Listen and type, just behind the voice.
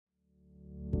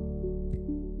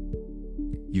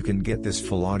You can get this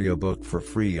full audiobook for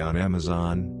free on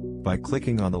Amazon by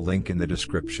clicking on the link in the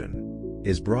description.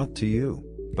 Is brought to you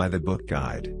by the Book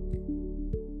Guide.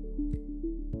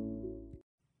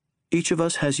 Each of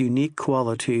us has unique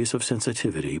qualities of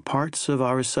sensitivity, parts of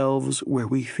ourselves where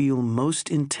we feel most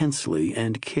intensely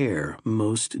and care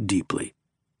most deeply.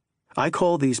 I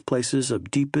call these places of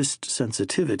deepest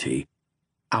sensitivity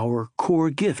our core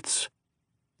gifts.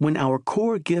 When our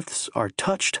core gifts are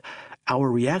touched,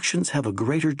 our reactions have a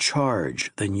greater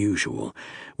charge than usual.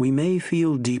 We may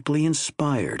feel deeply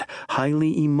inspired,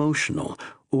 highly emotional,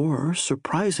 or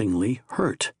surprisingly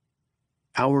hurt.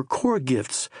 Our core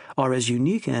gifts are as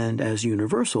unique and as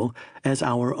universal as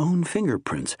our own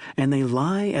fingerprints, and they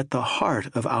lie at the heart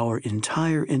of our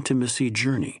entire intimacy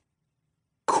journey.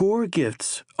 Core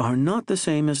gifts are not the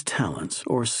same as talents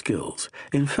or skills.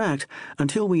 In fact,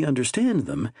 until we understand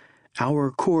them,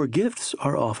 our core gifts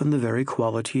are often the very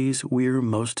qualities we're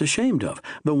most ashamed of,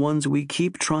 the ones we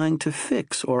keep trying to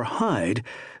fix or hide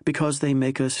because they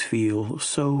make us feel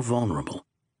so vulnerable.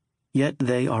 Yet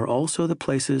they are also the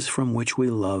places from which we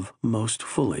love most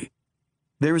fully.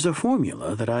 There is a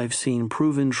formula that I've seen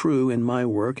proven true in my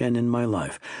work and in my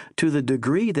life. To the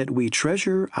degree that we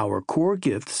treasure our core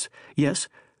gifts, yes,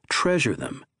 treasure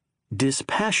them,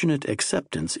 dispassionate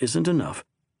acceptance isn't enough.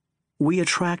 We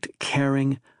attract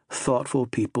caring, thoughtful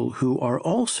people who are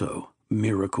also,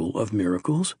 miracle of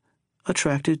miracles,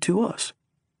 attracted to us.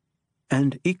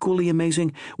 And equally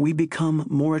amazing, we become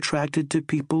more attracted to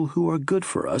people who are good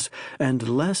for us and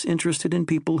less interested in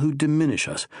people who diminish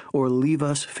us or leave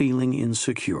us feeling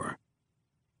insecure.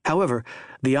 However,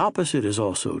 the opposite is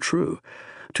also true.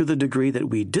 To the degree that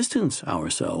we distance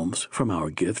ourselves from our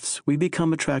gifts, we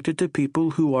become attracted to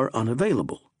people who are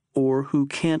unavailable or who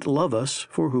can't love us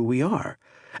for who we are,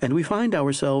 and we find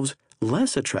ourselves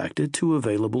less attracted to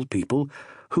available people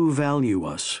who value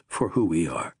us for who we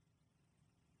are.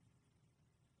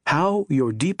 How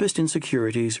your deepest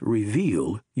insecurities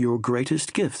reveal your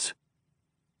greatest gifts.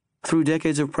 Through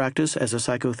decades of practice as a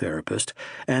psychotherapist,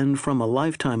 and from a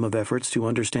lifetime of efforts to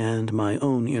understand my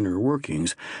own inner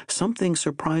workings, something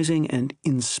surprising and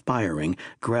inspiring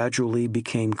gradually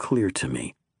became clear to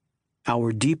me.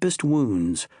 Our deepest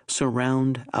wounds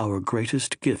surround our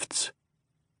greatest gifts.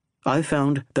 I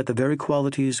found that the very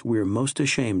qualities we're most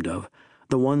ashamed of,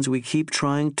 the ones we keep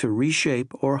trying to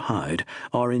reshape or hide,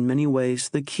 are in many ways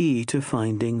the key to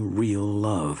finding real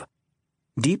love.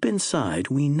 Deep inside,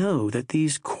 we know that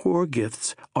these core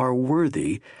gifts are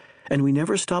worthy, and we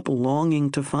never stop longing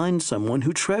to find someone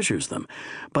who treasures them.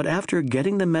 But after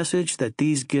getting the message that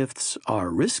these gifts are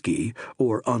risky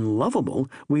or unlovable,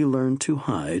 we learn to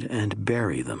hide and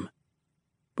bury them.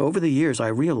 Over the years, I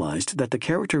realized that the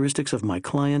characteristics of my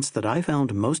clients that I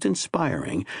found most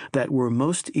inspiring, that were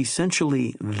most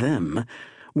essentially them,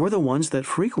 were the ones that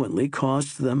frequently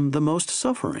caused them the most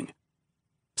suffering.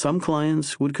 Some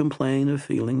clients would complain of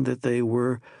feeling that they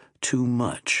were too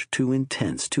much, too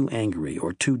intense, too angry,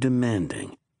 or too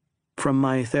demanding. From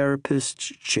my therapist's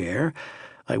chair,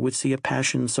 I would see a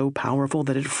passion so powerful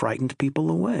that it frightened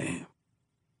people away.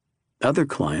 Other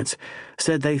clients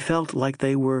said they felt like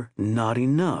they were not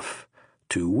enough,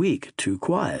 too weak, too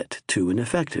quiet, too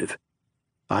ineffective.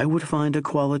 I would find a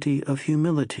quality of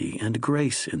humility and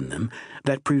grace in them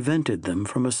that prevented them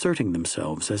from asserting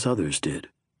themselves as others did.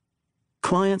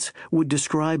 Clients would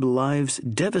describe lives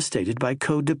devastated by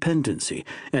codependency,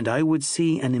 and I would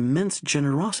see an immense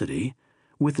generosity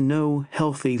with no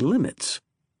healthy limits.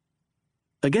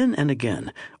 Again and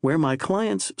again, where my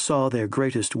clients saw their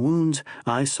greatest wounds,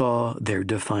 I saw their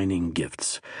defining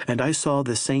gifts, and I saw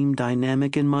the same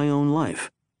dynamic in my own life.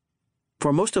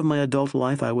 For most of my adult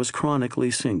life, I was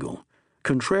chronically single.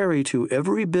 Contrary to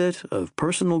every bit of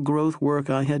personal growth work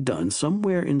I had done,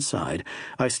 somewhere inside,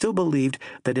 I still believed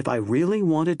that if I really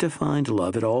wanted to find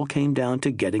love, it all came down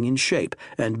to getting in shape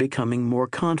and becoming more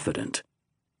confident.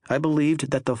 I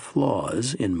believed that the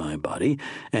flaws in my body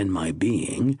and my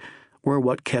being were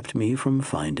what kept me from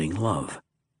finding love.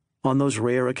 On those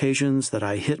rare occasions that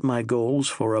I hit my goals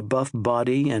for a buff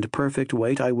body and perfect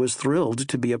weight, I was thrilled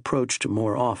to be approached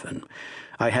more often.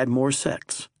 I had more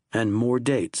sex and more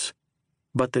dates,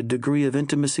 but the degree of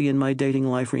intimacy in my dating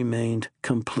life remained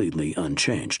completely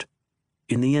unchanged.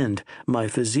 In the end, my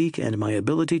physique and my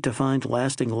ability to find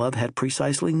lasting love had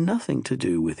precisely nothing to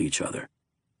do with each other.